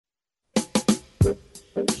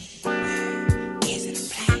Is it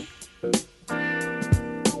a plane?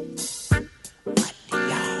 What do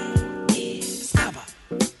y'all discover?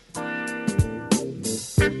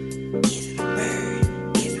 Is it a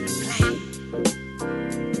bird? Is it a plane?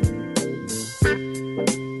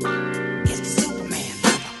 It's the Superman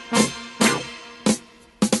lover.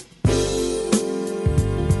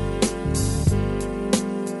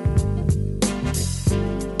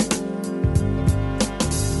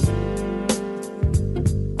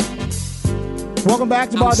 Welcome back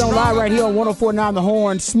to Ball Don't Lie right here on 104.9 The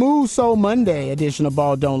Horn. Smooth Soul Monday edition of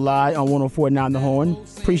Ball Don't Lie on 104.9 The Horn.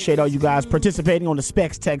 Appreciate all you guys participating on the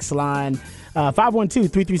Specs text line.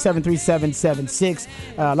 512-337-3776.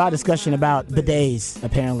 A lot of discussion about bidets,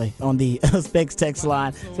 apparently, on the Specs text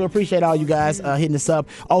line. So we appreciate all you guys hitting us up.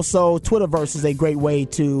 Also, Twitterverse is a great way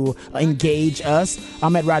to engage us.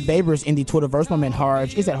 I'm at Rod Babers in the Twitterverse. My man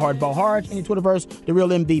Harge is at Hardball Harge in the Twitterverse. The real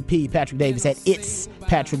MVP, Patrick Davis, at It's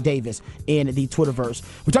Patrick Davis in the Twitterverse.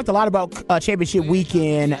 We talked a lot about championship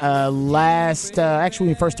weekend actually, when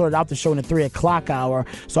we first started out the show in the 3 o'clock hour.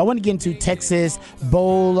 So I want to get into Texas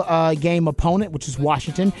Bowl game opponent, which is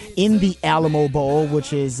Washington, in the Alamo Bowl,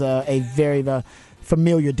 which is a very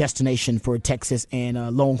familiar destination for Texas and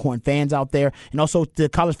Longhorn fans out there, and also the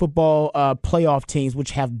college football playoff teams,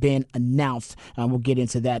 which have been announced. We'll get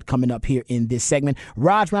into that coming up here in this segment.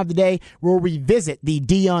 Raj, round of the day, we'll revisit the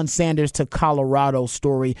Deion Sanders to Colorado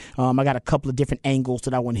story. I got a couple of different angles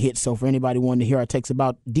that I want to hit, so for anybody wanting to hear our takes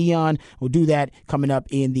about Deion, we'll do that coming up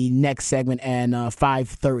in the next segment, and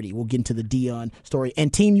 5:30, we'll get into the Deion story.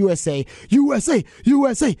 And Team USA,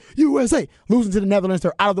 losing to the Netherlands.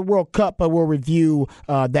 They're out of the World Cup, but we'll review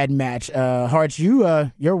that match. Hart,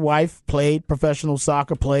 your wife played professional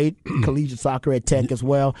soccer, played collegiate soccer at Tech as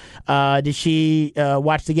well. Did she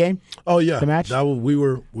watch the game? Oh yeah, the match. We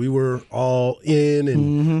were all in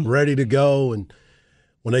and ready to go. And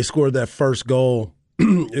when they scored that first goal,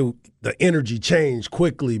 the energy changed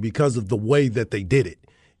quickly because of the way that they did it.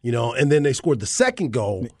 And then they scored the second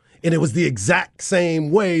goal. And it was the exact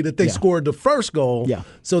same way that they scored the first goal. Yeah.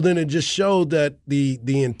 So then it just showed that the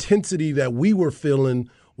intensity that we were feeling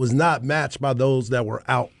was not matched by those that were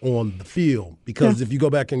out on the field. Because if you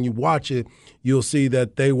go back and you watch it, you'll see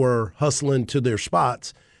that they were hustling to their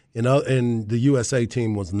spots, and the USA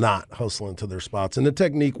team was not hustling to their spots. And the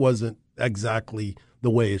technique wasn't exactly the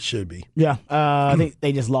way it should be. Yeah, I think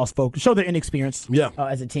they just lost focus. Show their inexperience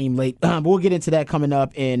as a team late. But we'll get into that coming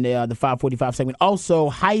up in the 5:45 segment. Also,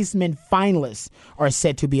 Heisman finalists are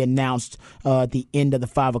set to be announced at the end of the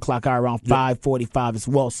 5 o'clock hour, around 5:45 as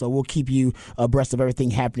well. So we'll keep you abreast of everything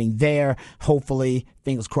happening there. Hopefully,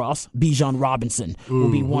 fingers crossed, Bijan Robinson will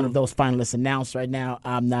be one of those finalists announced. Right now,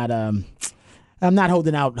 I'm not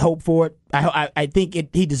holding out hope for it. I think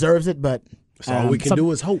he deserves it, but so all we can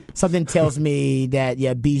do is hope. Something tells me that,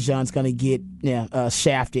 Bijan's going to get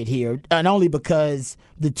shafted here. And only because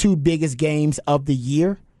the two biggest games of the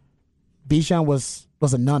year, Bijan was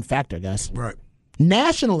a non-factor, guys. Right.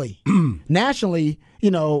 Nationally, that's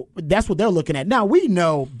what they're looking at. Now, we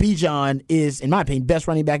know Bijan is, in my opinion, best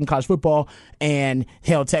running back in college football, and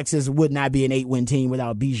hell, Texas would not be an 8-win team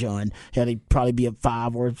without Bijan. Hell, they'd probably be a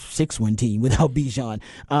 5 or 6-win team without Bijan.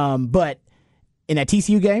 But in that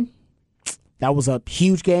TCU game, that was a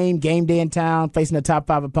huge game day in town, facing a top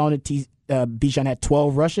 5 opponent. Bijan had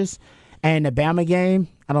 12 rushes. And the Bama game,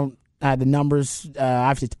 the numbers,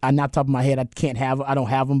 I'm not top of my head. I don't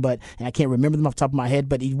have them, and I can't remember them off the top of my head,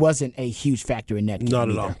 but he wasn't a huge factor in that game.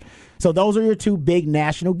 Not at all. So those are your two big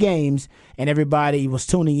national games, and everybody was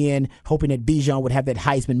tuning in, hoping that Bijan would have that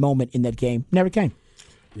Heisman moment in that game. Never came.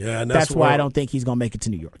 Yeah, and that's why I don't think he's going to make it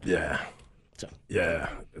to New York. Yeah. So. Yeah.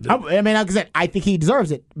 I mean, like I said, I think he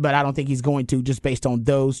deserves it, but I don't think he's going to, just based on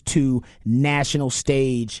those two national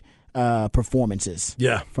stage performances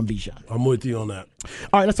from Bijan. I'm with you on that.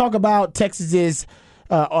 All right, let's talk about Texas's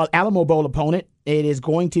Alamo Bowl opponent. It is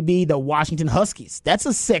going to be the Washington Huskies. That's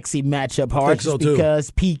a sexy matchup, Hart, because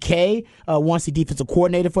PK, once the defensive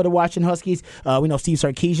coordinator for the Washington Huskies. We know Steve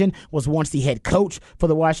Sarkisian was once the head coach for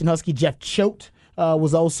the Washington Huskies. Jeff Choate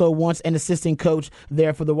was also once an assistant coach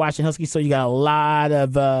there for the Washington Huskies. So you got a lot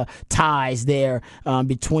of ties there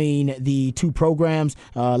between the two programs.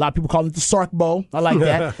 A lot of people call it the Sark Bowl. I like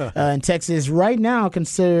that. And Texas right now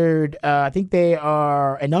considered, I think they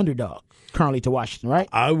are an underdog currently to Washington, right?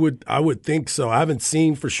 I would think so. I haven't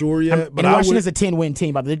seen for sure yet. But Washington's a 10-win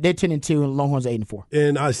team. They're 10-2, and Longhorns 8-4.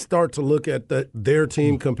 And I start to look at their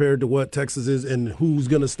team compared to what Texas is, and who's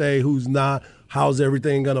going to stay, who's not. How's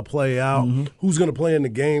everything going to play out? Who's going to play in the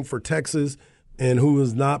game for Texas and who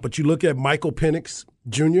is not? But you look at Michael Penix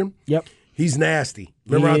Jr. Yep. He's nasty.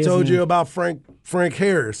 Remember I told you about Frank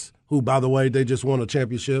Harris, who, by the way, they just won a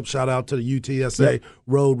championship. Shout out to the UTSA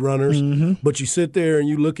Road Runners. But you sit there and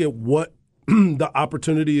you look at what the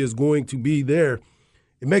opportunity is going to be there.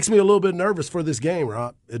 It makes me a little bit nervous for this game,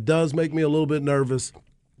 Rob. It does make me a little bit nervous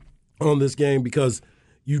on this game because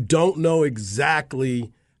you don't know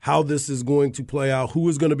exactly how this is going to play out, who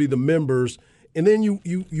is going to be the members. And then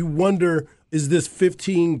you wonder, is this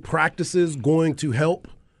 15 practices going to help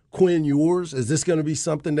Quinn Ewers? Is this going to be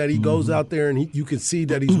something that he goes out there and you can see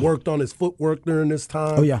that he's worked on his footwork during this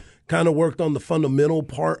time? Oh, yeah. Kind of worked on the fundamental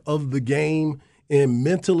part of the game and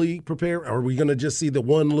mentally prepare? Are we going to just see the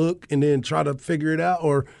one look and then try to figure it out?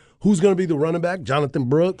 Or who's going to be the running back? Jonathan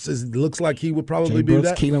Brooks? It looks like he would probably be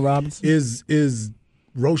that. Keelan Robinson. Is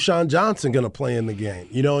Roshan Johnson going to play in the game?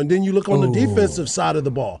 And then you look on the defensive side of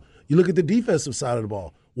the ball. You look at the defensive side of the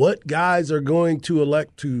ball. What guys are going to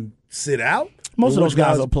elect to sit out? Most of those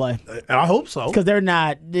guys will play. I hope so. Because they're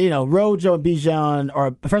not, Rojo and Bijan,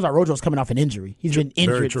 or first of all, Rojo's coming off an injury. He's been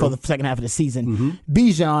injured for the second half of the season.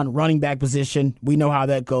 Bijan, running back position, we know how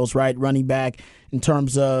that goes, right? Running back in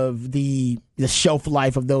terms of the shelf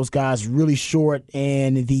life of those guys really short,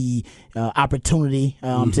 and the opportunity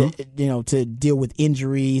to deal with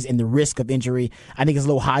injuries and the risk of injury, I think is a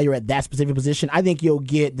little higher at that specific position. I think you'll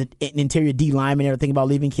get an interior D lineman there thinking about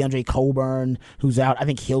leaving Keandre Coburn, who's out. I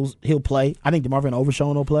think he'll play. I think DeMarvin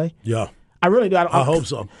Overshown will play. Yeah. I really do. I hope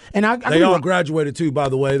so. And they all graduated too, by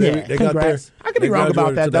the way. They got their. I could be wrong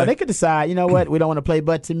about that though. They could decide, you know what, we don't want to play.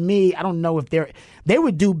 But to me, I don't know if they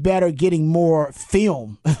would do better getting more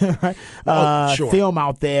film, right? Film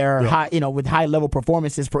out there, high, with high level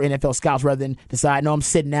performances for NFL scouts, rather than decide, no, I'm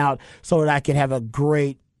sitting out so that I can have a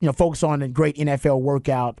great, focus on a great NFL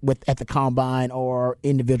workout at the combine or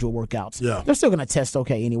individual workouts. Yeah. They're still going to test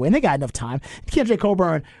okay anyway, and they got enough time. Kendrick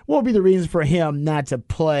Coburn, what would be the reason for him not to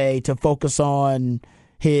play, to focus on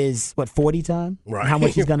his, 40 time? Right. How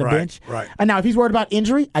much he's going to bench? Right. And now, if he's worried about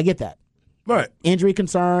injury, I get that. Right. Injury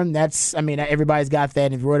concern, everybody's got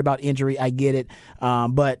that. If you're worried about injury, I get it.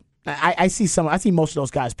 But I see most of those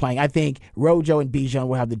guys playing. I think Rojo and Bijan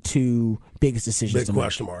will have the two biggest decisions. Big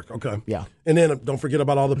question mark. Okay. Yeah. And then don't forget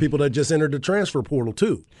about all the people that just entered the transfer portal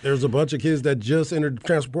too. There's a bunch of kids that just entered the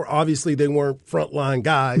transfer portal. Obviously, they weren't frontline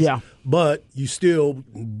guys. Yeah. But you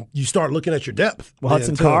start looking at your depth. Well,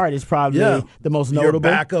 Hudson Card is probably the most notable.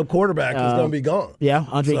 Your backup quarterback is going to be gone. Yeah.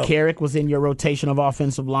 Andre Carrick was in your rotation of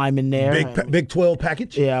offensive linemen there. Big 12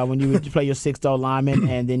 package. Yeah, when you play your 6-star lineman.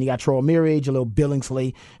 And then you got Troy Mirage, Jaleel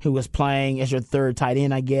Billingsley, who was playing as your third tight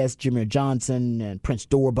end, I guess, Jameer Johnson and Prince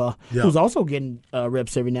Dorba, who's also getting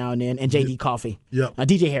reps every now and then, and J.D. Coffey. Yeah.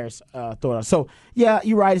 DJ Harris throw it out. So, yeah,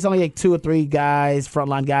 you're right. It's only like 2 or 3 guys,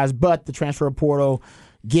 frontline guys, but the transfer portal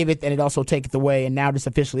give it and it also take it away, and now it's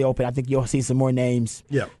officially open. I think you'll see some more names.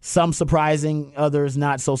 Yeah. Some surprising, others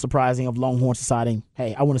not so surprising, of Longhorns deciding,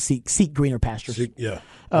 hey, I want to seek greener pastures.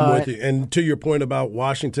 I'm with you. And to your point about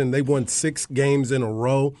Washington, they won 6 games in a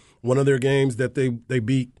row. One of their games that they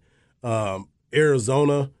beat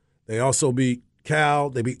Arizona. They also beat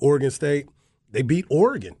Cal. They beat Oregon State. They beat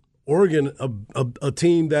Oregon. Oregon, a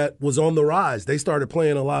team that was on the rise. They started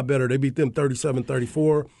playing a lot better. They beat them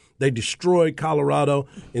 37-34. They destroyed Colorado,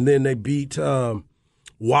 and then they beat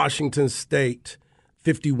Washington State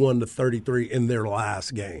 51-33 in their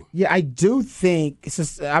last game. Yeah, I do think it's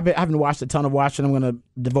just I haven't watched a ton of Washington. I'm going to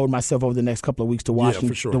devote myself over the next couple of weeks to watching,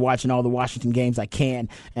 for sure. to watching all the Washington games I can,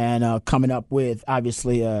 and coming up with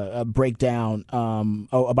obviously a breakdown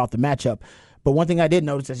about the matchup. But one thing I did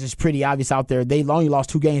notice that's just pretty obvious out there, they only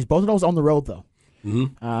lost 2 games. Both of those on the road, though.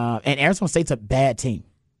 Mm-hmm. And Arizona State's a bad team.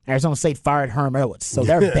 Arizona State fired Herm Edwards, so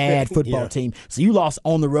they're a bad football team. So you lost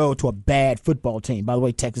on the road to a bad football team. By the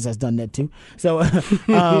way, Texas has done that too. So,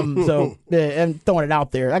 and throwing it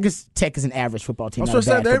out there, I guess Tech is an average football team, not a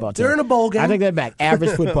bad football team. They're in a bowl game. I think they're back.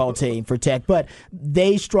 Average football team for Tech, but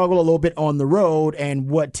they struggle a little bit on the road. And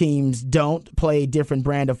what teams don't play a different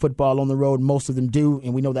brand of football on the road? Most of them do,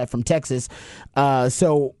 and we know that from Texas.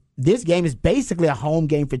 So this game is basically a home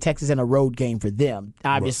game for Texas and a road game for them.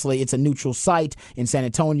 Obviously, It's a neutral site in San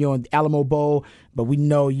Antonio in the Alamo Bowl, but we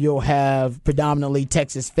know you'll have predominantly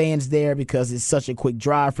Texas fans there because it's such a quick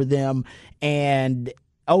drive for them. And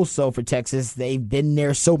also for Texas, they've been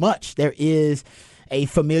there so much. There is a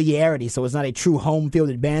familiarity, so it's not a true home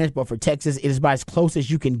field advantage, but for Texas, it is about as close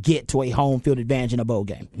as you can get to a home field advantage in a bowl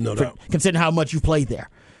game. No doubt. Considering how much you've played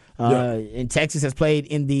there. And Texas has played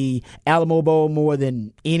in the Alamo Bowl more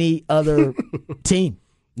than any other team.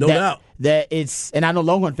 No doubt. And I know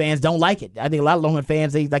Longhorn fans don't like it. I think a lot of Longhorn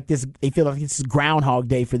fans, they like this. They feel like it's Groundhog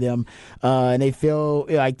Day for them, and they feel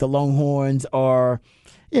like the Longhorns are,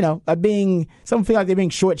 some feel like they're being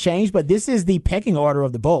shortchanged, but this is the pecking order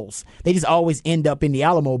of the bowls. They just always end up in the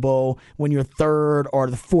Alamo Bowl when you're third or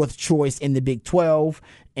the fourth choice in the Big 12,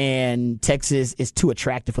 and Texas is too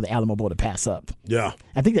attractive for the Alamo Bowl to pass up. Yeah.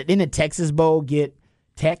 I think that didn't the Texas Bowl get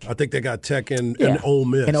Tech? I think they got Tech and Ole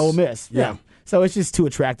Miss. And Ole Miss, yeah. So it's just too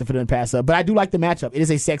attractive for them to pass up. But I do like the matchup. It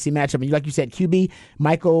is a sexy matchup. And like you said, QB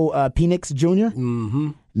Michael Penix Jr.,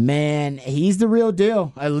 man, he's the real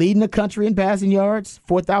deal. Leading the country in passing yards,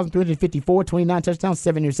 4,354, 29 touchdowns,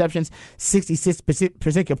 7 interceptions,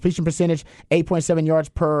 66% completion percentage, 8.7 yards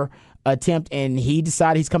per attempt. And he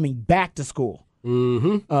decided he's coming back to school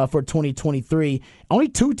for 2023. Only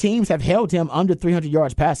 2 teams have held him under 300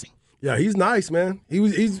 yards passing. Yeah, he's nice, man.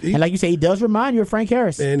 And like you say, he does remind you of Frank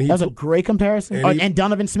Harris. And that was a great comparison. And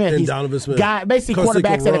Donovan Smith. Basically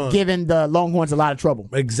quarterbacks that have given the Longhorns a lot of trouble.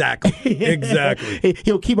 Exactly.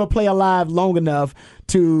 He'll keep a play alive long enough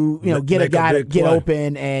to get a guy to get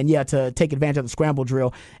open and to take advantage of the scramble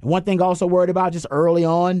drill. And one thing also worried about just early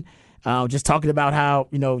on, just talking about how,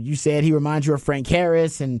 you said he reminds you of Frank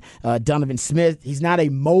Harris and Donovan Smith. He's not a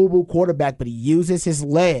mobile quarterback, but he uses his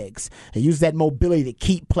legs. He uses that mobility to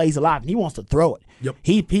keep plays alive, and he wants to throw it. Yep.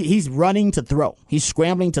 He's running to throw. He's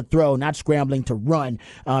scrambling to throw, not scrambling to run.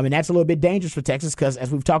 And that's a little bit dangerous for Texas because,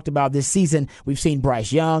 as we've talked about this season, we've seen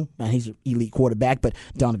Bryce Young, and he's an elite quarterback, but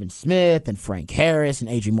Donovan Smith and Frank Harris and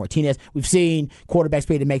Adrian Martinez. We've seen quarterbacks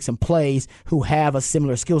be able to make some plays who have a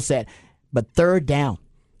similar skill set. But third down.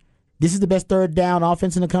 This is the best third down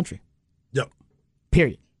offense in the country. Yep.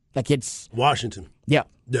 Period. Like it's Washington. Yeah.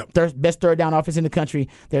 Yep. Best third down offense in the country.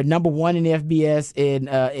 They're number 1 in the FBS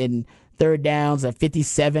in third downs at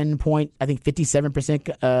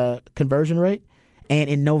 57% conversion rate. And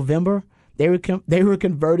in November, they were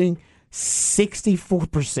converting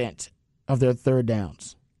 64% of their third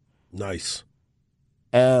downs. Nice.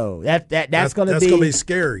 Oh, that's going to be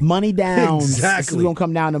scary. Money downs. Exactly. This is going to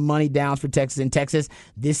come down to money downs for Texas. In Texas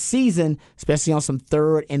this season, especially on some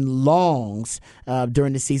third and longs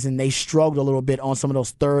during the season, they struggled a little bit on some of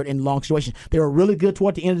those third and long situations. They were really good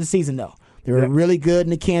toward the end of the season, though. They were really good in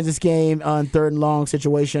the Kansas game on third and long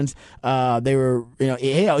situations. They were,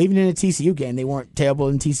 even in the TCU game, they weren't terrible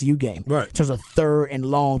in the TCU game. Right. In terms of third and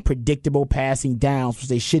long, predictable passing downs, which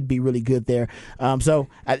they should be really good there. So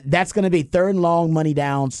that's going to be third and long money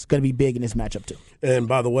downs, going to be big in this matchup too. And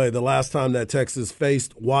by the way, the last time that Texas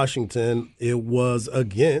faced Washington, it was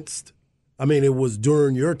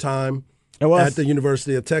during your time at the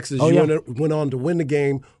University of Texas. Went on to win the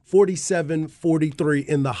game 47-43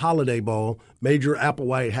 in the Holiday Bowl. Major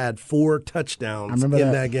Applewhite had 4 touchdowns in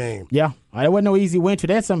that game. Yeah, it wasn't no easy win.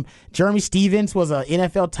 They had some. Jeremy Stevens was an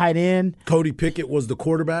NFL tight end. Cody Pickett was the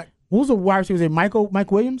quarterback. Who was the wide receiver? Was it Mike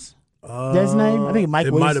Williams? That's his name? I think Mike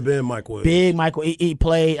Williams. It might have been Mike Williams. Big Michael. He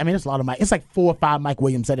played. There's a lot of Mike. It's like 4 or 5 Mike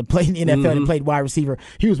Williams that had played in the NFL and played wide receiver.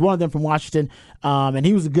 He was one of them from Washington, and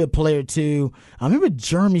he was a good player too. I remember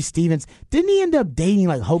Jeremy Stevens. Didn't he end up dating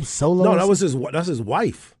like Hope Solo? No, that's his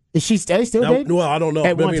wife. Is she still dating? Well, I don't know.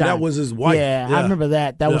 That was his wife. Yeah, I remember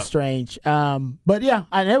that. That was strange. But yeah,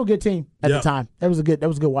 they were a good team at the time. That was a good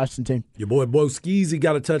Washington team. Your boy Bo Skeezy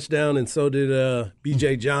got a touchdown, and so did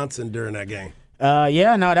B.J. Johnson during that game.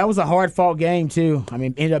 That was a hard-fought game, too.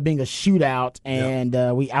 Ended up being a shootout, and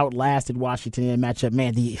we outlasted Washington in the matchup.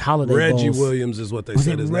 Man, the Holiday Reggie Bowls. Williams is what they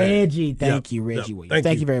said his name. Reggie. Thank you, Reggie Williams.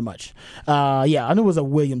 Thank you very much. I knew it was a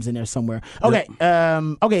Williams in there somewhere.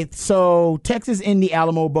 Okay, so Texas in the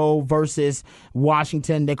Alamo Bowl versus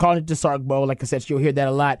Washington. They call it the Sark Bowl. Like I said, you'll hear that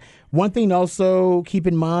a lot. One thing also keep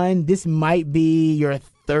in mind, this might be your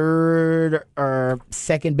third or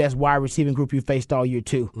second best wide receiving group you faced all year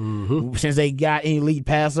too. Since they got an elite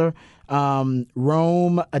passer, Rome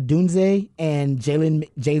Odunze and Jalen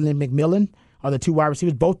McMillan are the 2 wide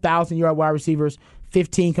receivers, both 1,000-yard wide receivers,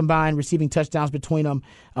 15 combined receiving touchdowns between them,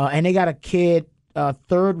 and they got a kid.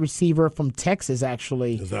 Third receiver from Texas,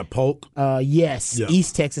 actually. Is that Polk? Yes,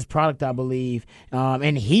 East Texas product, I believe.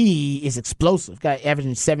 And he is explosive. Got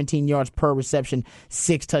averaging 17 yards per reception,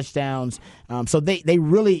 6 touchdowns. So they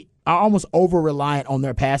really are almost over-reliant on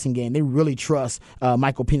their passing game. They really trust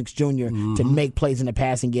Michael Penix Jr. to make plays in the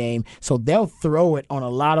passing game. So they'll throw it on a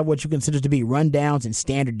lot of what you consider to be rundowns and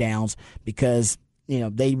standard downs because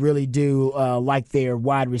they really do like their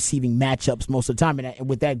wide receiving matchups most of the time. And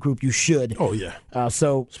with that group, you should. Oh, yeah.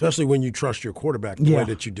 So especially when you trust your quarterback the way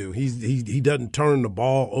that you do. He doesn't turn the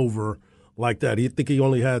ball over like that. I think he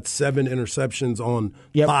only had 7 interceptions on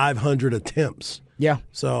 500 attempts. Yeah.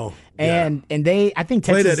 So And they, I think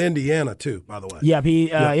Played Texas at Indiana too, by the way. Yeah,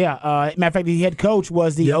 matter of fact, the head coach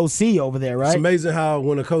was the OC over there, right? It's amazing how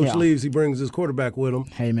when a coach leaves, he brings his quarterback with him.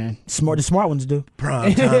 Hey man, the smart ones do.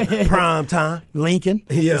 Prime time, prime time. Lincoln,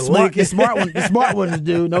 Lincoln. the smart ones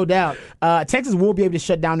do, no doubt. Texas will be able to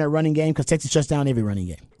shut down their running game because Texas shuts down every running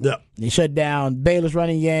game. Yeah, they shut down Baylor's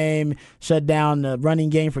running game, shut down the running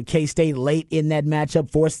game for K-State late in that matchup,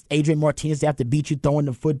 forced Adrian Martinez to have to beat you throwing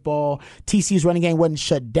the football. TCU's running game wasn't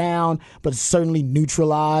shut down, but certainly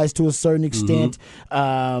neutralized to a certain extent.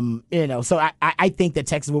 So I think that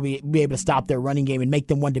Texas will be able to stop their running game and make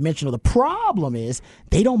them one-dimensional. The problem is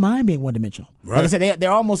they don't mind being one-dimensional. Right. Like I said, they're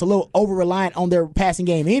almost a little over-reliant on their passing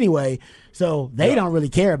game anyway, so they don't really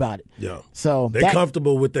care about it. Yeah. So they're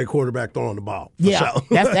comfortable with their quarterback throwing the ball. Yeah,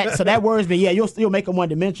 sure. So that worries me. Yeah, you'll make them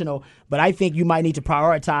one-dimensional, but I think you might need to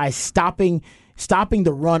prioritize stopping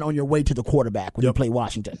the run on your way to the quarterback when you play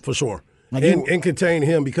Washington. For sure. And contain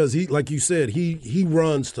him because he, like you said, he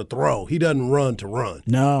runs to throw. He doesn't run to run.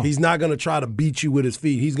 No. He's not going to try to beat you with his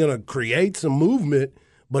feet. He's going to create some movement,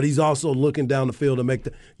 but he's also looking down the field to make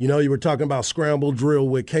you were talking about scramble drill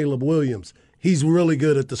with Caleb Williams. He's really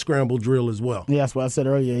good at the scramble drill as well. Yeah, that's what I said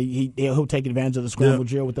earlier. He'll take advantage of the scramble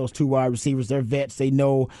drill with those two wide receivers. They're vets. They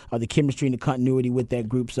know the chemistry and the continuity with that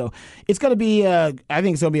group. So it's going to be, I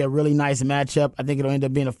think it's going to be a really nice matchup. I think it'll end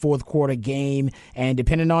up being a fourth quarter game. And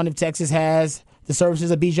depending on if Texas has the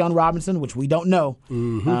services of Bijan Robinson, which we don't know,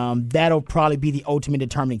 that'll probably be the ultimate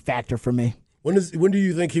determining factor for me. When do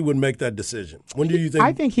you think he would make that decision? When do you think?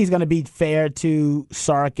 I think he's going to be fair to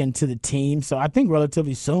Sark and to the team, so I think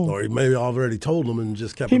relatively soon. Or he maybe already told him and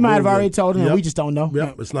just kept. He might have already told him, and we just don't know.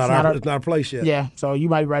 Yeah, it's not our place yet. Yeah, so you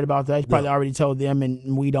might be right about that. He probably already told them,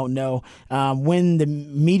 and we don't know. When the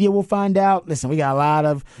media will find out, listen, we got a lot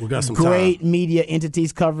of great media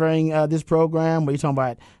entities covering this program. Where you're talking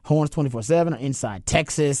about Horns 24/7 or Inside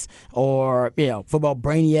Texas or Football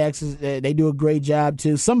Brainiacs. They do a great job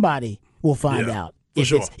too. Somebody will find out. If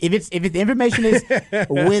the information is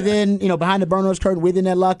within, behind the burner's curtain, within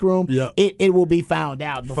that locker room, it will be found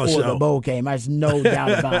out before the bowl game. There's no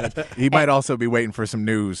doubt about it. He might also be waiting for some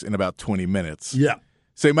news in about 20 minutes. Yeah.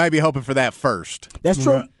 So he might be hoping for that first. That's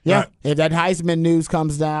true. Right. Yeah. Right. If that Heisman news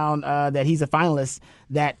comes down that he's a finalist,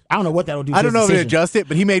 that I don't know what that'll do. I don't know if they adjust it,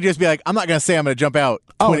 but he may just be like, I'm not going to say I'm going to jump out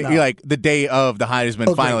like the day of the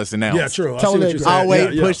Heisman finalist announced. Yeah, true. Totally. I'll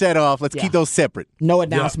wait, push that off. Let's keep those separate. No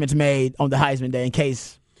announcements made on the Heisman day in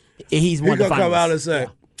case he's one of the finalists. He's going to come out and say,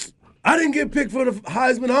 I didn't get picked for the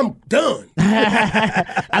Heisman. I'm done.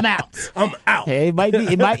 I'm out. I'm out. Hey,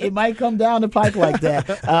 it might come down the pike like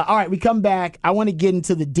that. All right, we come back. I want to get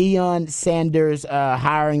into the Deion Sanders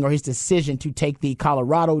hiring or his decision to take the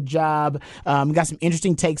Colorado job. We got some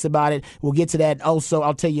interesting takes about it. We'll get to that. Also,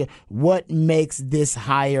 I'll tell you what makes this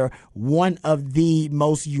hire one of the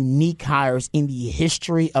most unique hires in the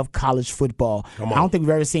history of college football. I don't think we've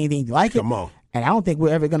ever seen anything like it. Come on. And I don't think we're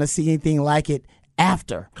ever going to see anything like it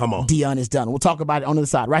after Deion is done. We'll talk about it on the other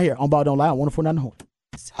side, right here on Ball Don't Lie on 104.9 The Horn.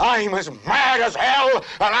 I'm as mad as hell,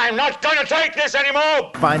 and I'm not going to take this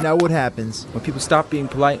anymore! Find out what happens when people stop being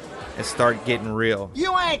polite and start getting real.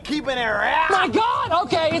 You ain't keeping it real! My God!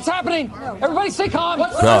 Okay, it's happening. Everybody stay calm.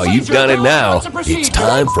 Oh, you've done it now. It's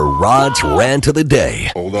time for Rod's Rant of the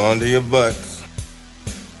Day. Hold on to your butts.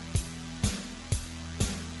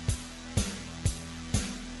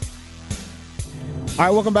 All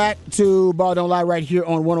right, welcome back to Ball Don't Lie right here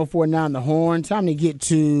on 104.9 The Horn. Time to get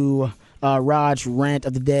to Rod's Rant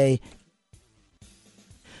of the Day.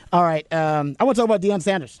 All right, I want to talk about Deion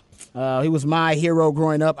Sanders. He was my hero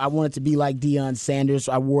growing up. I wanted to be like Deion Sanders.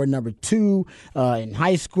 I wore number 2 in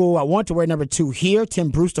high school. I want to wear number 2 here. Tim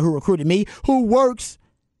Brewster, who recruited me, who works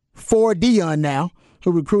for Deion now,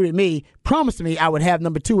 who recruited me, promised me I would have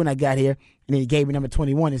number 2 when I got here. And then he gave me number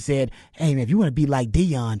 21 and said, hey, man, if you want to be like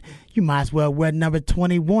Deion, you might as well wear number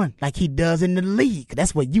 21 like he does in the league.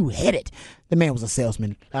 That's where you headed. The man was a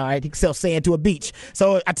salesman. All right, he could sell sand to a beach.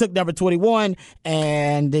 So I took number 21,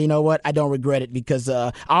 and you know what? I don't regret it because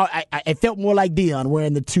I felt more like Deion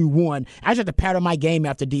wearing the 2-1. I just had to pattern my game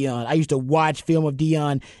after Deion. I used to watch film of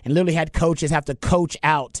Deion and literally had coaches have to coach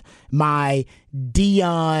out my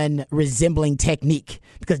Deion resembling technique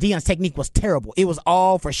because Deion's technique was terrible. It was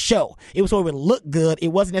all for show. It was so it would look good. It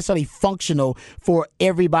wasn't necessarily functional for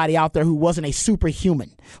everybody out there who wasn't a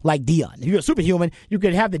superhuman like Deion. If you're a superhuman, you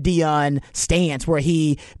could have the Deion stance where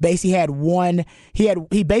he basically had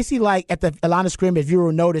he basically like at the line of scrimmage, if you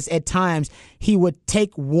will notice, at times he would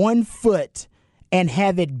take one foot and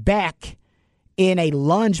have it back in a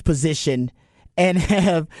lunge position and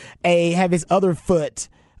have his other foot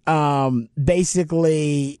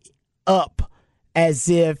basically up as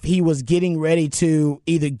if he was getting ready to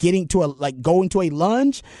going to a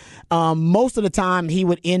lunge. Most of the time he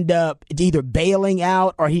would end up either bailing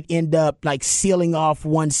out or he'd end up like sealing off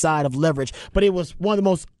one side of leverage. But it was one of the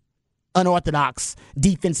most unorthodox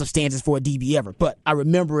defensive stances for a DB ever. But I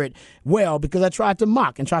remember it well because I tried to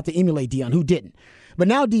mock and tried to emulate Deion, who didn't. But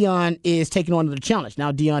now Deion is taking on the challenge.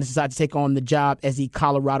 Now Deion has decided to take on the job as the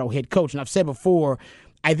Colorado head coach. And I've said before,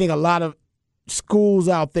 I think a lot of schools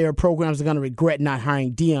out there, programs are going to regret not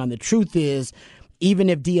hiring Deion. The truth is, even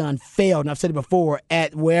if Deion failed, and I've said it before,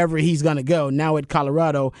 at wherever he's going to go, now at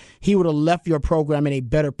Colorado, he would have left your program in a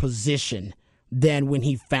better position than when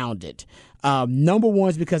he found it. Number one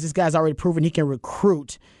is because this guy's already proven he can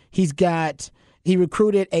recruit. He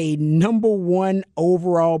recruited a number one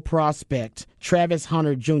overall prospect, Travis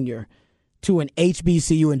Hunter Jr., to an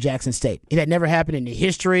HBCU in Jackson State. It had never happened in the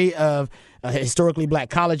history of historically black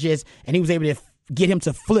colleges, and he was able to get him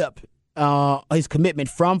to flip his commitment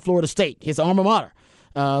from Florida State, his alma mater,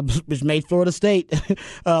 which made Florida State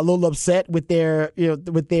a little upset with their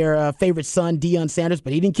favorite son, Deion Sanders,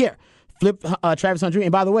 but he didn't care. Flip Travis Hunter.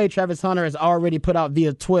 And by the way, Travis Hunter has already put out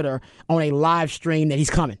via Twitter on a live stream that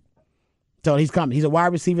he's coming. So he's coming. He's a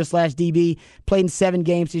wide receiver / DB. Played in 7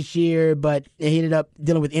 games this year, but he ended up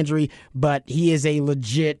dealing with injury. But he is a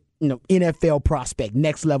legit, NFL prospect,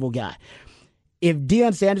 next level guy. If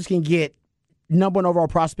Deion Sanders can get number one overall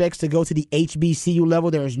prospects to go to the HBCU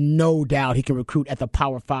level, there is no doubt he can recruit at the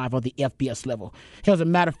Power 5 or the FBS level. As a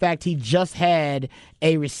matter of fact, he just had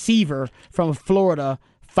a receiver from Florida,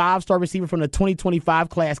 5-star receiver from the 2025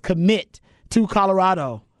 class, commit to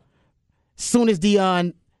Colorado. Soon as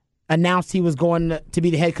Deion announced he was going to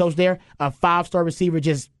be the head coach there, a 5-star receiver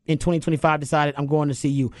just in 2025 decided, I'm going to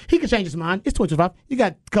CU. He could change his mind. It's 2025. You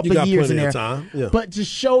got a couple of years in there. Time. Yeah. But to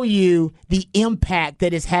show you the impact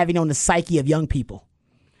that it's having on the psyche of young people.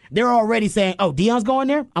 They're already saying, oh, Deion's going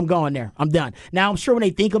there? I'm going there. I'm done. Now, I'm sure when they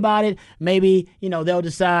think about it, maybe, they'll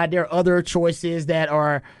decide there are other choices that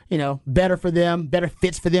are, better for them, better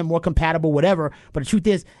fits for them, more compatible, whatever. But the truth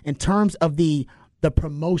is, in terms of the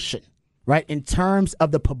promotion, right, in terms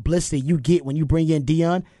of the publicity you get when you bring in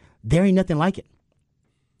Deion, there ain't nothing like it.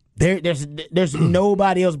 There's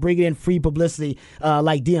nobody else bringing in free publicity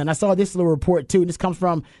like Deion. I saw this little report, too, and this comes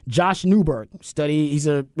from Josh Newberg. He's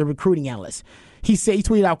a recruiting analyst. He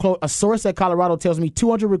tweeted out, quote, a source at Colorado tells me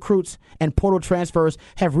 200 recruits and portal transfers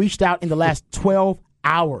have reached out in the last 12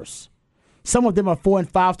 hours. Some of them are 4-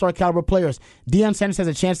 and 5-star caliber players. Deion Sanders has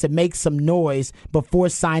a chance to make some noise before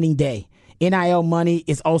signing day. NIL money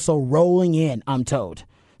is also rolling in, I'm told.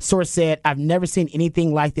 Source said, I've never seen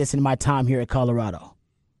anything like this in my time here at Colorado.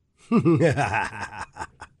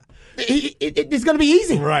 It's going to be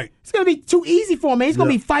easy. Right. It's going to be too easy for him, man. He's going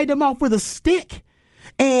to be fighting them off with a stick.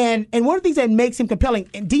 And one of the things that makes him compelling,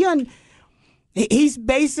 and Deion, he's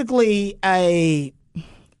basically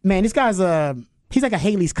this guy's he's like a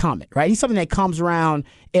Halley's Comet, right? He's something that comes around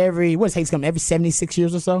every 76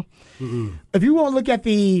 years or so? Mm-hmm. If you want to look at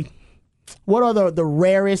what are the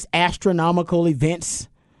rarest astronomical events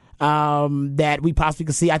that we possibly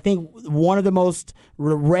could see, I think one of the most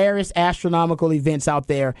rarest astronomical events out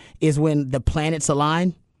there is when the planets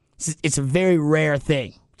align. It's a very rare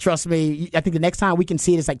thing. Trust me, I think the next time we can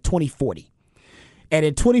see it is like 2040. And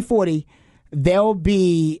in 2040, there'll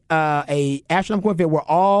be a astronomical event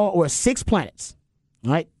where 6 planets,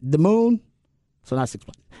 right? The moon, so not 6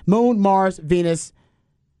 planets. Moon, Mars, Venus,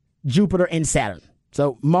 Jupiter, and Saturn.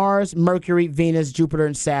 So Mars, Mercury, Venus, Jupiter,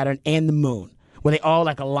 and Saturn, and the moon, where they all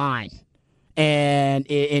like align and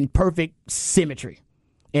in perfect symmetry.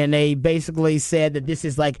 And they basically said that this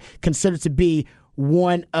is like considered to be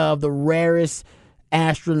one of the rarest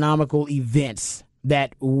astronomical events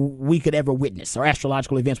that we could ever witness, or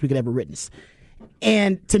astrological events we could ever witness.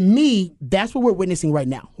 And to me, that's what we're witnessing right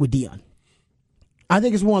now with Deion. I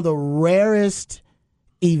think it's one of the rarest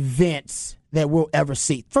events that we'll ever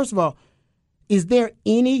see. First of all, is there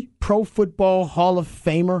any Pro Football Hall of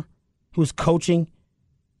Famer who's coaching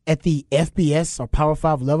at the FBS or Power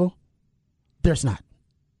 5 level? There's not.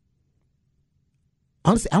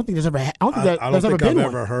 Honestly, I don't think there's ever. I don't think I've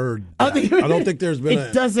ever heard. I don't think there's been.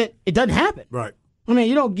 It doesn't happen. Right. I mean,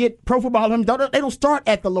 you don't get Pro Football Hall of Fame. They don't start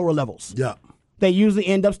at the lower levels. Yeah. They usually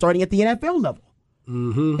end up starting at the NFL level.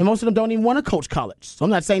 Mm-hmm. And most of them don't even want to coach college. So I'm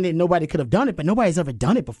not saying that nobody could have done it, but nobody's ever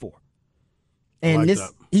done it before. And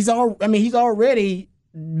he's already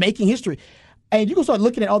making history. And you can start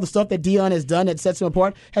looking at all the stuff that Deion has done that sets him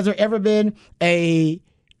apart. Has there ever been a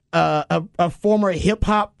former hip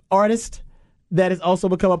hop artist that has also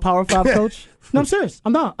become a Power 5 coach? No, I'm serious.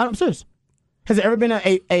 I'm serious. Has there ever been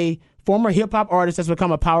a former hip hop artist that's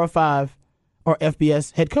become a Power 5 or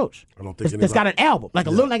FBS head coach. I don't think that's got an album,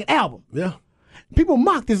 look like an album. Yeah. People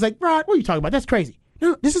mock this, like, Rod, what are you talking about? That's crazy.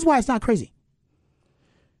 No, this is why it's not crazy.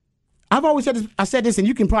 I've always said this. I said this, and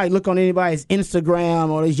you can probably look on anybody's Instagram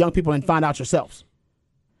or these young people and find out yourselves.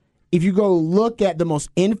 If you go look at the most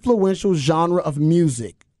influential genre of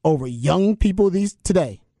music over young people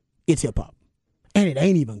today, it's hip hop, and it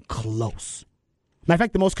ain't even close. Matter of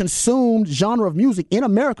fact, the most consumed genre of music in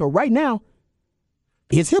America right now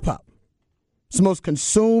is hip hop. It's the most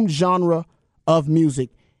consumed genre of music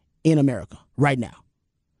in America right now.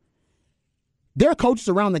 There are coaches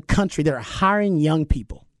around the country that are hiring young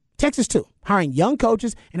people. Texas, too, hiring young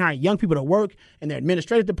coaches and hiring young people to work in their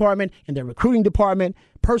administrative department, in their recruiting department,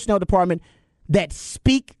 personnel department, that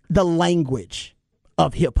speak the language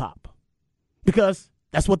of hip-hop. Because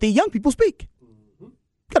that's what the young people speak. You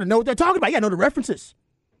got to know what they're talking about. You got to know the references.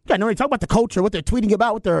 You got to know they talk about the culture, what they're tweeting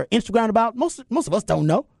about, what they're Instagram about. Most of us don't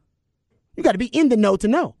know. You got to be in the know to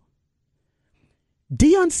know.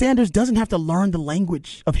 Deion Sanders doesn't have to learn the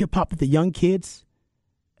language of hip-hop that the young kids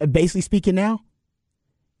are basically speaking now.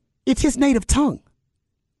 It's his native tongue.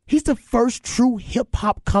 He's the first true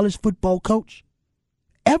hip-hop college football coach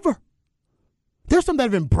ever. There's some that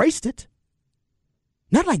have embraced it.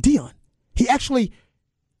 Not like Deion. He actually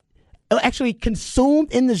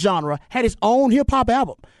consumed in the genre, had his own hip-hop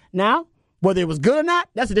album. Now, whether it was good or not,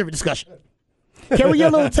 that's a different discussion. Can we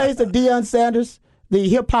get a little taste of Deion Sanders, the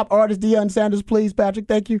hip-hop artist Deion Sanders, please, Patrick?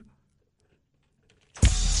 Thank you.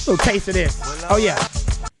 A little taste of this. Oh, yeah.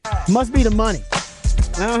 Must be the money.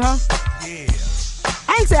 Uh-huh.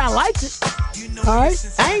 I ain't saying I liked it. All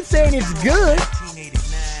right? I ain't saying it's good.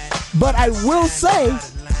 But I will say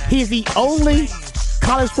he's the only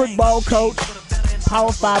college football coach,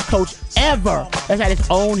 Power 5 coach ever that's had his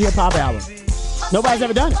own hip-hop album. Nobody's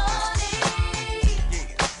ever done it.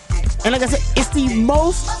 And like I said, it's the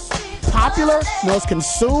most popular, most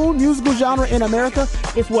consumed musical genre in America.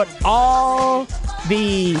 It's what all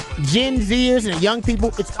the Gen Zers and the young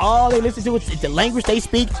people, it's all they listen to. It's the language they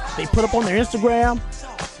speak. They put up on their Instagram.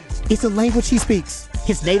 It's the language he speaks,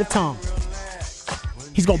 his native tongue.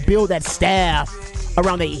 He's going to build that staff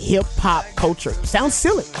around a hip-hop culture. Sounds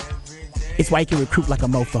silly. It's why he can recruit like a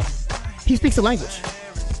mofo. He speaks the language.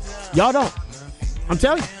 Y'all don't. I'm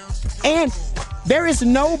telling you. And there is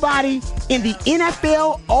nobody in the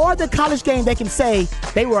NFL or the college game that can say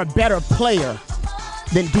they were a better player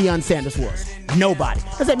than Deion Sanders was. Nobody.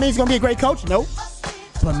 Does that mean he's going to be a great coach? Nope.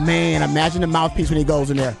 But, man, imagine the mouthpiece when he goes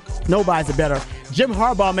in there. Nobody's a better. Jim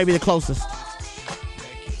Harbaugh may be the closest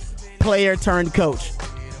player turned coach.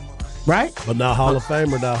 Right? But not Hall of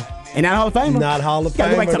Famer, though. And not Hall of Famer? Not Hall of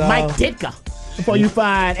Famer, You got to go back to Mike Ditka before you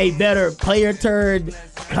find a better player turned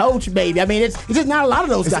coach, baby. I mean, it's just not a lot of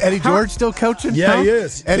those guys. Is Eddie George still coaching? Yeah, he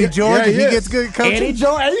is. Eddie George, he he is. gets good coaching. Eddie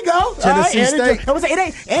George, there you go. Tennessee State. I would say it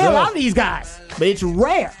ain't a lot of these guys, but it's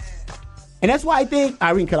rare. And that's why I think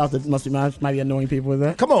we can cut off the might be annoying people with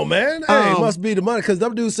that. Come on, man. Hey, it must be the money because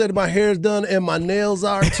them dudes said my hair's done and my nails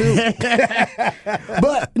are too.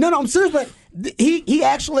 But no, I'm serious. But he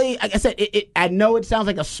actually, like I said, I know it sounds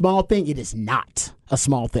like a small thing. It is not a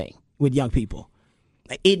small thing with young people.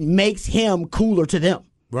 It makes him cooler to them.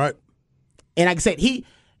 Right. And like I said, he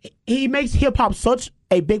makes hip hop such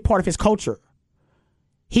a big part of his culture.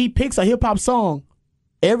 He picks a hip hop song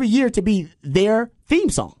every year to be their theme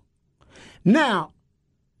song. Now,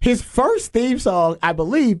 his first theme song, I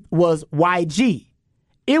believe, was YG.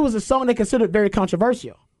 It was a song they considered very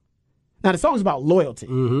controversial. Now, the song is about loyalty.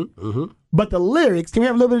 But the lyrics, can we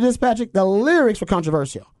have a little bit of this, Patrick? The lyrics were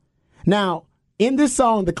controversial. Now, in this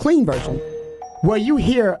song, the clean version, where you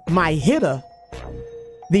hear My Hitter,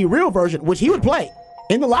 the real version, which he would play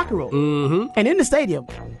in the locker room and in the stadium,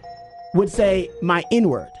 would say My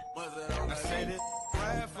N-word.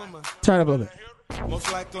 Turn it up a little bit.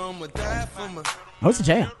 Oh, it's a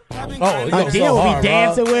jam. Deal will be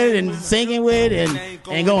dancing with it and singing with it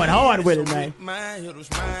and going hard with it, man.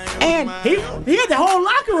 And he had the whole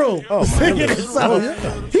locker room singing this song.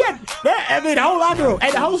 He had the whole locker room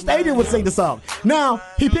and the whole stadium would sing the song. Now,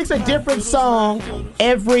 he picks a different song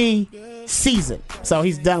every season. So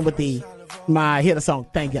he's done with the My Hitter song,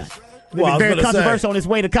 thank God. Well, very controversial on his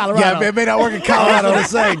way to Colorado. Yeah, it may not work in Colorado. I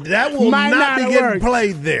was going to say, that will not be getting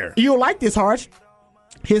played there. You'll like this, Harsh.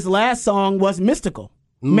 His last song was Mystical.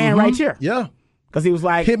 Man Right Here. Yeah. Because he was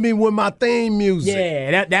like, hit me with my theme music.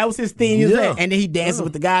 Yeah, that was his theme music. And then he danced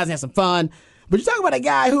with the guys and had some fun. But you're talking about a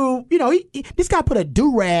guy who, this guy put a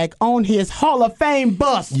do-rag on his Hall of Fame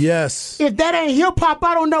bus. Yes. If that ain't hip-hop,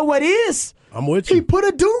 I don't know what is. I'm with you. He put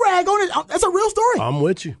a do-rag on it. That's a real story. I'm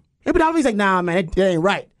with you. But he's like, nah, man, that ain't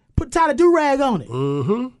right. Tie the do-rag on it.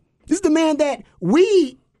 This is the man that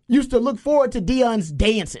we used to look forward to Deion's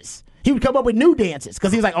dances. He would come up with new dances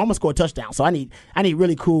because he was like, I'm going to score a touchdown, so I need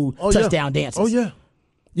really cool touchdown dances. Oh, yeah.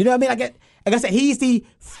 You know what I mean? Like I said, he's the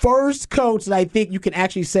first coach that I think you can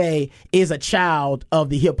actually say is a child of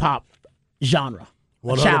the hip-hop genre.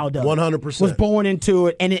 A child of 100%. Was born into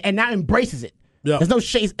it and now embraces it. Yeah. There's no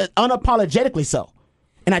shades, unapologetically so.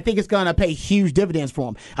 And I think it's going to pay huge dividends for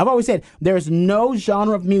him. I've always said there's no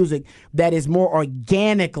genre of music that is more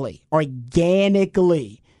organically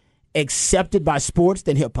accepted by sports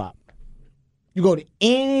than hip-hop. You go to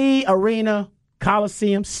any arena,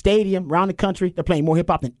 coliseum, stadium, around the country, they're playing more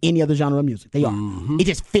hip-hop than any other genre of music. They are. Mm-hmm. It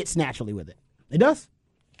just fits naturally with it. It does.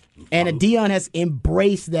 And Deion has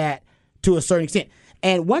embraced that to a certain extent.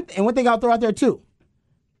 And one thing I'll throw out there, too,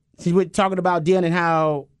 since we're talking about Deion and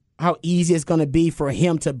how easy it's going to be for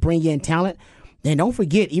him to bring in talent, then don't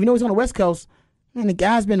forget, even though he's on the West Coast, man, the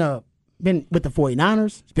guy's been with the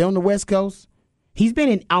 49ers. He's been on the West Coast. He's been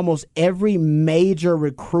in almost every major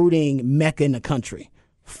recruiting mecca in the country.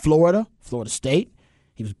 Florida State.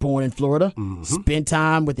 He was born in Florida. Mm-hmm. Spent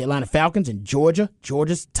time with the Atlanta Falcons in Georgia.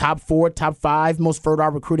 Georgia's top 4, top 5 most fertile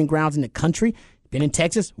recruiting grounds in the country. Been in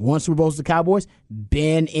Texas, won Super Bowls with the Cowboys.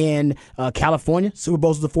 Been in California, Super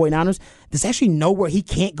Bowls with the 49ers. There's actually nowhere he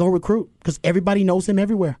can't go recruit because everybody knows him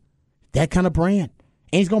everywhere. That kind of brand.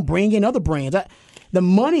 And he's going to bring in other brands. The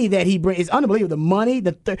money that he brings is unbelievable. The money,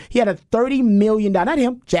 he had a $30 million, not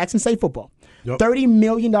him, Jackson State football, yep. $30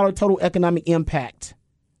 million total economic impact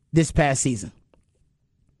this past season.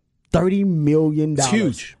 $30 million. It's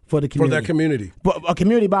huge for the community. For that community. But a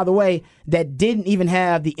community, by the way, that didn't even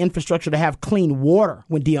have the infrastructure to have clean water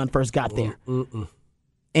when Deion first got there.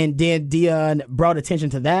 And then Deion brought attention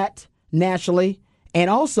to that nationally and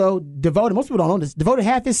also most people don't know this, devoted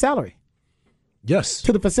half his salary. Yes.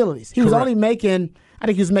 To the facilities. He was only making, I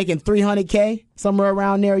think he was making $300K, somewhere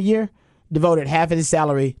around there a year. Devoted half of his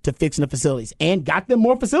salary to fixing the facilities and got them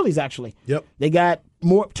more facilities, actually. Yep. They got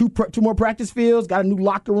two more practice fields, got a new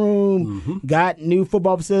locker room, got new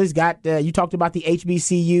football facilities, got, you talked about the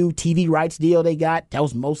HBCU TV rights deal they got. That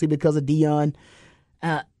was mostly because of Deion.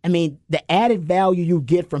 I mean, the added value you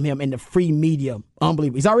get from him in the free media,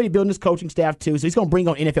 unbelievable. He's already building his coaching staff, too, so he's going to bring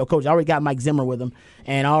on NFL coaches. I already got Mike Zimmer with him,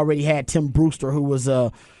 and I already had Tim Brewster, who was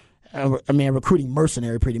a recruiting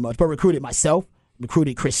mercenary pretty much, but recruited myself,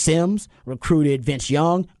 recruited Chris Sims, recruited Vince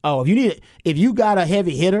Young. Oh, if you got a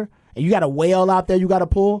heavy hitter, and you got a whale out there you got to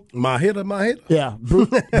pull. My hitter. Yeah,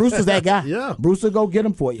 Bruce is that guy. Yeah. Bruce will go get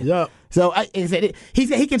him for you. Yeah. So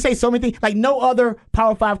he can say so many things. Like no other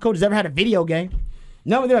Power 5 coach has ever had a video game.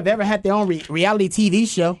 None of them have ever had their own reality TV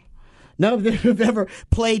show. None of them have ever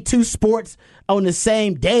played 2 sports on the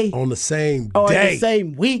same day. On the same day. Or in the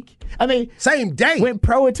same week. I mean, same day. Went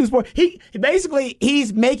pro in 2 sports.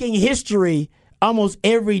 He's making history almost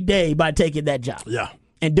every day by taking that job. Yeah.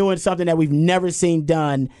 And doing something that we've never seen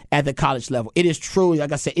done at the college level. It is truly,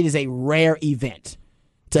 like I said, it is a rare event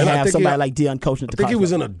to have somebody like Deion coaching at the college level. I think he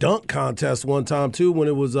was in a dunk contest one time, too, when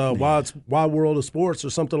it was Wild World of Sports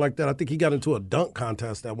or something like that. I think he got into a dunk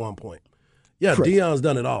contest at one point. Yeah, Chris. Deion's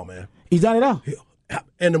done it all, man. He's done it all.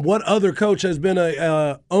 And what other coach has been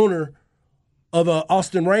a owner of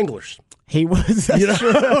Austin Wranglers? He was. You're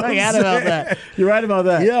right about that. You're right about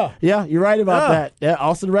that. Yeah, you're right about that. Yeah,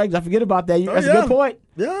 Austin Wranglers. I forget about that. That's a good point.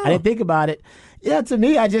 Yeah. I didn't think about it. Yeah, to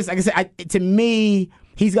me, to me,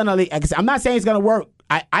 he's going to, like I said, I'm not saying it's going to work.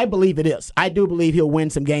 I believe it is. I do believe he'll win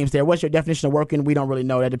some games there. What's your definition of working? We don't really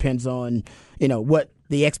know. That depends on, what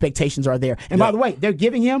the expectations are there. And by the way, they're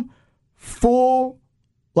giving him full,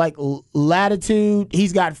 latitude.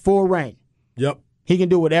 He's got full reign. Yep. He can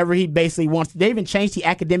do whatever he basically wants. They even changed the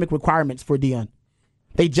academic requirements for Deion.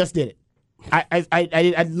 They just did it.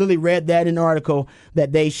 I literally read that in an article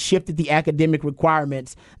that they shifted the academic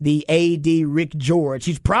requirements. The AD, Rick George,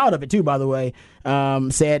 he's proud of it too, by the way,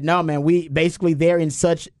 said, no, man, they're in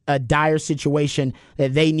such a dire situation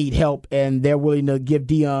that they need help, and they're willing to give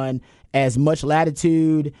Deion as much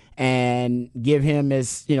latitude and give him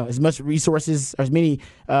as much resources, or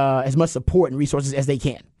as much support and resources as they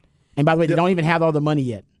can. And by the way, they don't even have all the money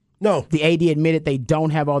yet. No. The AD admitted they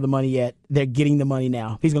don't have all the money yet. They're getting the money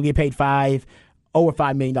now. He's going to get paid over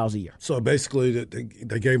 $5 million a year. So basically,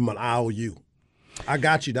 they gave him an IOU. I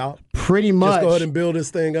got you, dog. Pretty much. Just go ahead and build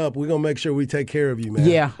this thing up. We're going to make sure we take care of you, man.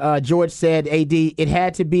 Yeah. George said, AD, it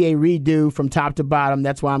had to be a redo from top to bottom.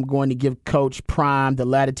 That's why I'm going to give Coach Prime the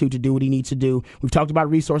latitude to do what he needs to do. We've talked about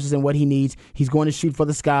resources and what he needs. He's going to shoot for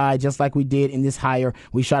the sky, just like we did in this hire.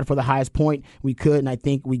 We shot for the highest point we could, and I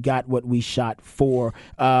think we got what we shot for.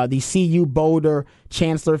 The CU Boulder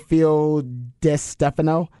Chancellor Phil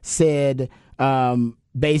DeStefano said,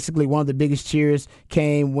 basically, one of the biggest cheers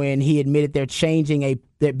came when he admitted they're changing a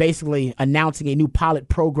They're basically announcing a new pilot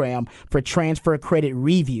program for transfer credit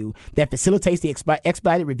review that facilitates the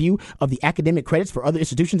expedited review of the academic credits for other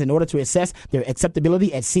institutions in order to assess their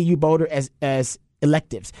acceptability at CU Boulder as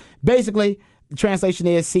electives. Basically, the translation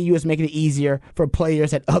is CU is making it easier for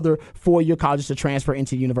players at other four-year colleges to transfer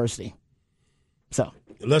into the university. So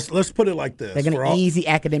let's put it like this: they're going to ease the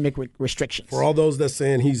academic restrictions. For all those that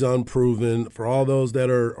saying he's unproven, for all those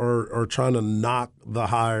that are trying to knock the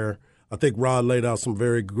hire. I think Rod laid out some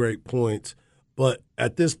very great points. But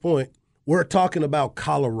at this point, we're talking about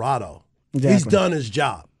Colorado. Exactly. He's done his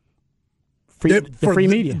job. Free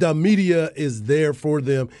media. The media is there for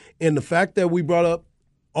them. And the fact that we brought up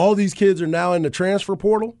all these kids are now in the transfer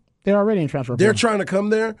portal. They're already in transfer portal. They're trying to come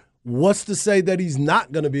there. What's to say that he's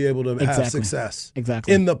not going to be able to have success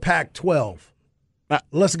in the Pac-12?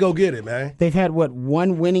 Let's go get it, man. They've had,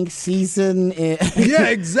 one winning season? Yeah,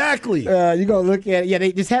 exactly. You're going to look at it. Yeah,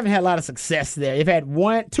 they just haven't had a lot of success there. They've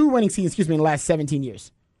had two winning seasons, in the last 17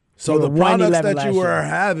 years. So the products that you are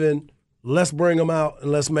having, let's bring them out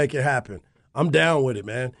and let's make it happen. I'm down with it,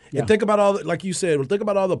 man. Yeah. And think about like you said, think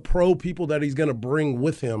about all the pro people that he's going to bring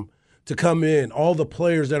with him to come in, all the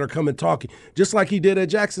players that are coming talking, just like he did at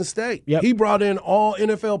Jackson State. Yep. He brought in all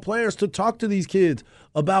NFL players to talk to these kids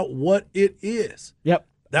about what it is. Yep.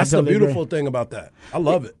 That's the beautiful thing about that. I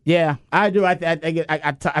love it. Yeah, I do. I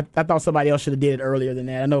thought somebody else should have did it earlier than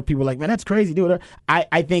that. I know people are like, man, that's crazy. Do it.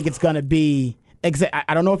 I think it's going to be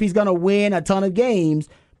I don't know if he's going to win a ton of games,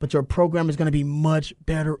 but your program is going to be much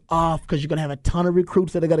better off because you're going to have a ton of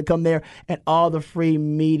recruits that are going to come there, and all the free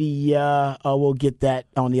media will get that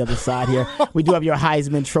on the other side here. We do have your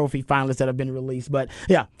Heisman Trophy finalists that have been released. But,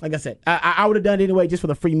 yeah, like I said, I would have done it anyway just for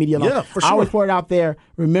the free media. Yeah, for sure. I always put it out there.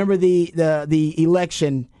 Remember the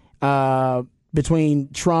election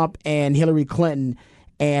between Trump and Hillary Clinton.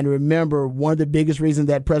 And remember, one of the biggest reasons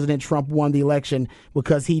that President Trump won the election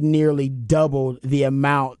because he nearly doubled the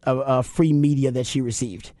amount of free media that she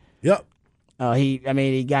received. Yep.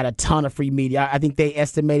 He got a ton of free media. I think they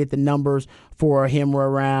estimated the numbers for him were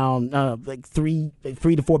around like $3 to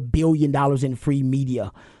 $4 billion in free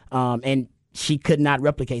media, and she could not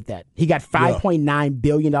replicate that. He got $5.9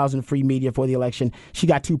 billion in free media for the election. She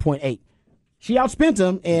got 2.8. She outspent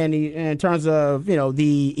him in terms of,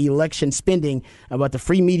 the election spending, but the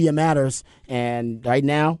free media matters. And right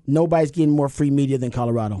now, nobody's getting more free media than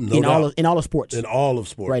Colorado in all of sports. In all of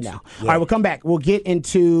sports. Right now. Yeah. All right, we'll come back. We'll get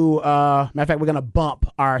into, matter of fact, we're going to bump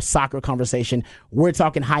our soccer conversation. We're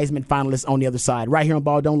talking Heisman finalists on the other side, right here on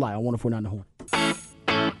Ball Don't Lie on 104.9 The Horn.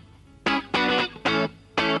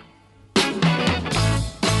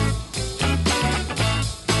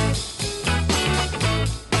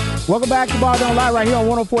 Welcome back to Ball Don't Lie right here on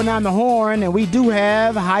 104.9 The Horn, and we do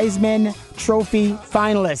have Heisman Trophy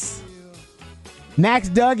finalists. Max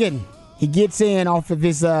Duggan, he gets in off of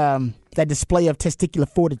his that display of testicular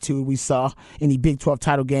fortitude we saw in the Big 12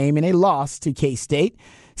 title game, and they lost to K-State.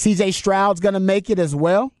 C.J. Stroud's going to make it as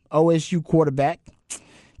well, OSU quarterback.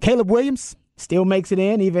 Caleb Williams still makes it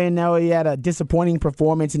in, even though he had a disappointing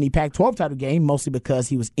performance in the Pac-12 title game, mostly because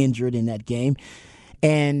he was injured in that game.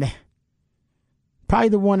 And probably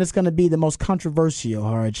the one that's going to be the most controversial,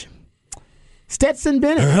 Harge. Stetson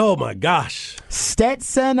Bennett. Oh, my gosh.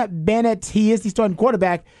 Stetson Bennett. He is the starting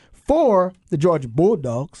quarterback for the Georgia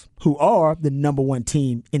Bulldogs, who are the number one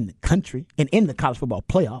team in the country and in the college football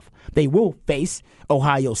playoff. They will face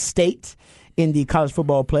Ohio State in the college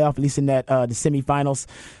football playoff, at least in that the semifinals.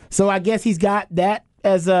 So I guess he's got that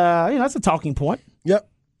as that's a talking point. Yep.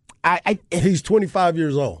 He's 25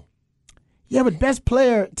 years old. Yeah, but best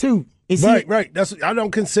player, too. Right. I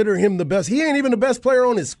don't consider him the best. He ain't even the best player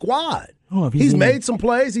on his squad. He's made some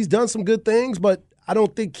plays. He's done some good things, but I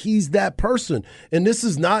don't think he's that person. And this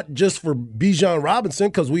is not just for Bijan Robinson,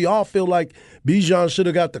 because we all feel like Bijan should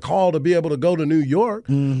have got the call to be able to go to New York.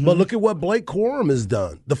 Mm-hmm. But look at what Blake Corum has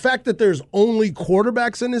done. The fact that there's only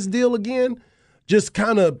quarterbacks in this deal again just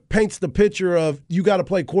kind of paints the picture of you got to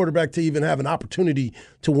play quarterback to even have an opportunity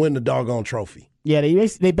to win the doggone trophy. Yeah,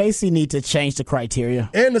 they basically need to change the criteria.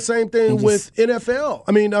 And the same thing with NFL.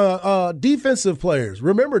 I mean, defensive players.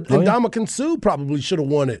 Remember, Ndamukong Suh probably should have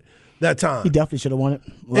won it that time. He definitely should have won it.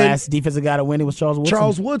 Last defensive guy to win it was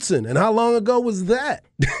Charles Woodson. And how long ago was that?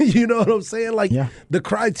 You know what I'm saying? The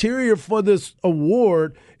criteria for this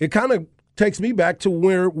award, it kind of takes me back to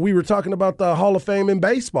where we were talking about the Hall of Fame in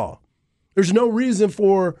baseball. There's no reason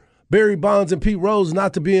for Barry Bonds and Pete Rose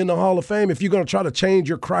not to be in the Hall of Fame if you're going to try to change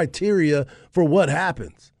your criteria for what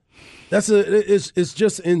happens. It's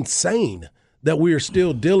just insane that we are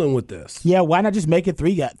still dealing with this. Yeah, why not just make it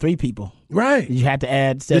three people? Right. You had to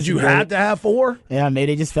add. Did you have to have 4? Yeah,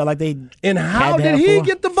 maybe they just felt like they. And how did he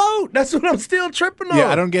get the vote? That's what I'm still tripping on. Yeah,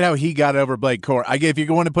 I don't get how he got over Blake Corum. I get if you're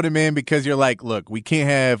going to put him in because you're like, look, we can't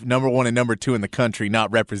have number 1 and number 2 in the country not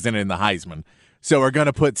represented in the Heisman. So we're going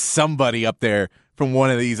to put somebody up there from one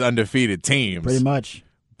of these undefeated teams. Pretty much.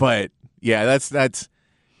 But, yeah, that's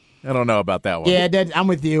I don't know about that one. Yeah, I'm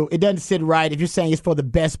with you. It doesn't sit right if you're saying it's for the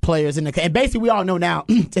best players in the country. And basically, we all know now,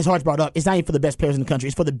 as Hart brought up, it's not even for the best players in the country.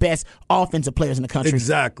 It's for the best offensive players in the country.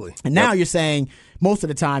 Exactly. And now you're saying most of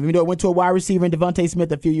the time, even though it went to a wide receiver in Devontae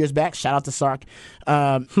Smith a few years back, shout out to Sark.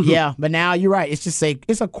 Yeah, but now you're right. It's just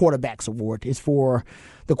it's a quarterback's award. It's for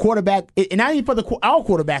the quarterback, and not even for all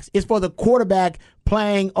quarterbacks. It's for the quarterback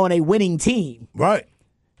playing on a winning team. Right.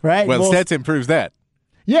 Right? Well, Stetson proves that.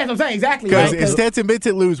 Yeah, that's what I'm saying. Exactly. Because right? if Stetson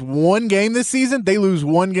Bennett lose one game this season, they lose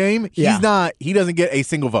one game. He doesn't get a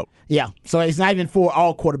single vote. Yeah. So it's not even for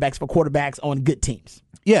all quarterbacks, for quarterbacks on good teams.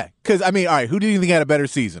 Yeah. Because, I mean, all right, who do you think had a better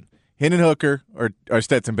season? Hendon Hooker or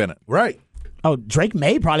Stetson Bennett? Right. Oh, Drake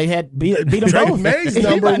May probably had beat them both. Drake May's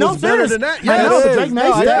number was better than that. Yeah, I know, but Drake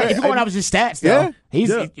May's stats. If you're going off his stats, though,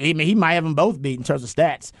 he might have them both beat in terms of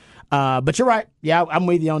stats. But you're right. Yeah, I'm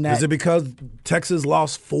with you on that. Is it because Texas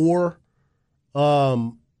lost 4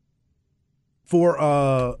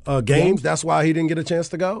 games? That's why he didn't get a chance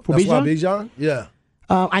to go? For That's Bijan? why Bijan? Yeah.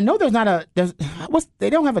 I know they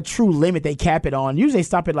don't have a true limit they cap it on. Usually they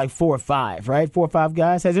stop at like 4 or 5, right? 4 or 5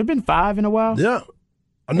 guys. Has there been 5 in a while? Yeah.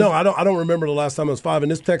 No, I don't remember the last time it was 5.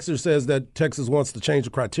 And this texter says that Texas wants to change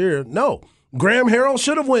the criteria. No. Graham Harrell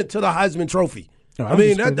should have went to the Heisman Trophy.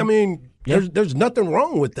 There's nothing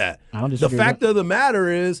wrong with that. I don't the disagree fact with that. of the matter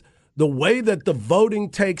is the way that the voting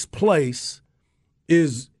takes place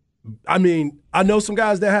is, I know some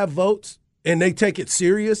guys that have votes and they take it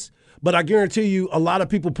serious, but I guarantee you a lot of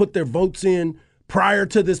people put their votes in prior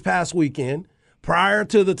to this past weekend, prior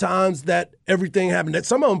to the times that everything happened. That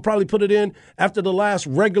some of them probably put it in after the last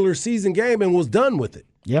regular season game and was done with it.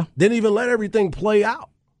 Yeah. Didn't even let everything play out.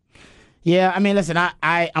 Yeah, listen,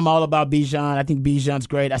 I'm all about Bijan. I think Bijan's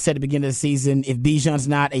great. I said at the beginning of the season, if Bijan's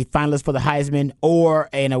not a finalist for the Heisman or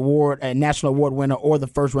a national award winner or the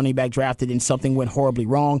first running back drafted, then something went horribly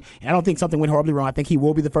wrong. And I don't think something went horribly wrong. I think he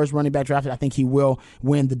will be the first running back drafted. I think he will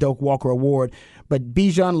win the Doak Walker Award. But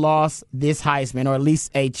Bijan lost this Heisman, or at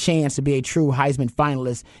least a chance to be a true Heisman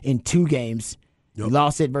finalist, in 2 games. Yep. He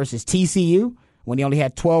lost it versus TCU when he only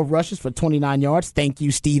had 12 rushes for 29 yards. Thank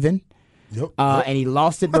you, Steven. Yep. And he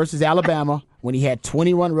lost it versus Alabama when he had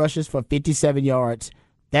 21 rushes for 57 yards.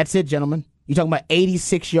 That's it, gentlemen. You're talking about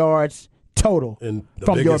 86 yards total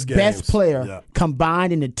from your best player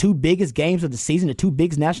combined in the 2 biggest games of the season, the 2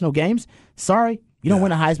 biggest national games. Sorry, you don't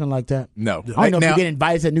win a Heisman like that. No. I don't know if you get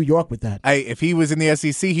invited to New York with that. If he was in the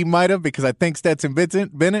SEC, he might have, because I think Stetson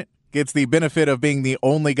Bennett gets the benefit of being the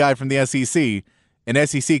only guy from the SEC. In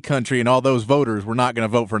SEC country, and all those voters were not going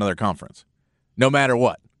to vote for another conference, no matter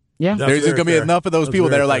what. Yeah, there's going to be enough of those people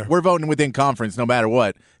that are like, we're voting within conference no matter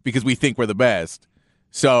what because we think we're the best.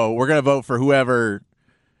 So we're going to vote for whoever.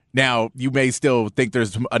 Now, you may still think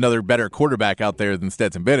there's another better quarterback out there than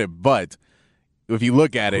Stetson Bennett, but if you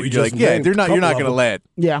look at it, you're like, yeah, you're not going to let.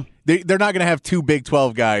 Yeah. They're not going to have 2 Big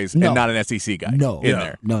 12 guys and not an SEC guy in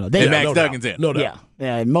there. No. And Max Duggan's in. No doubt.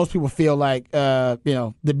 Yeah. Most people feel like,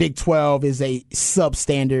 the Big 12 is a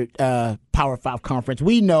substandard Power 5 conference.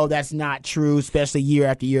 We know that's not true, especially year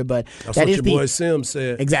after year, but that's what your boy Sims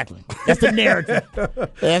said. Exactly. That's the narrative.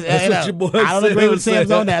 That's what your boy I don't agree with Sims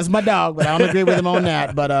Sims on that. It's my dog, but I don't agree with him on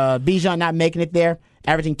that. But Bijan not making it there,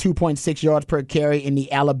 averaging 2.6 yards per carry in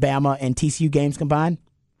the Alabama and TCU games combined.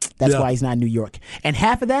 That's why he's not in New York. And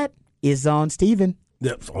half of that is on Steven.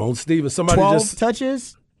 Yep, it's on Steven. Somebody 12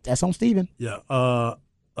 touches, that's on Steven. Yeah.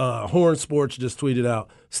 Horn Sports just tweeted out,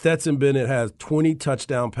 Stetson Bennett has 20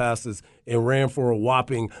 touchdown passes and ran for a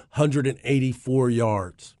whopping 184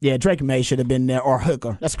 yards. Yeah, Drake May should have been there, or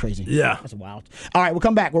Hooker. That's crazy. Yeah. That's wild. All right, we'll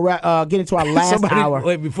come back. We're getting to our last hour.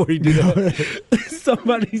 Wait, before you do that,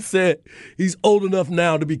 somebody said he's old enough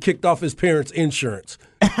now to be kicked off his parents' insurance.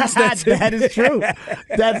 That is true.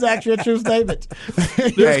 That's actually a true statement.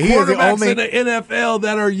 There's quarterbacks in the NFL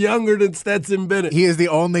that are younger than Stetson Bennett. He is the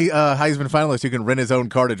only Heisman finalist who can rent his own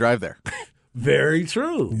car to drive there. Very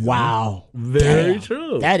true. Wow. Very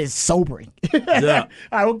true. That is sobering. Yeah.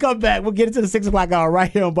 All right, we'll come back. We'll get into the 6 o'clock hour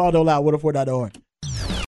right here on Ball Don't Lie, 104.org.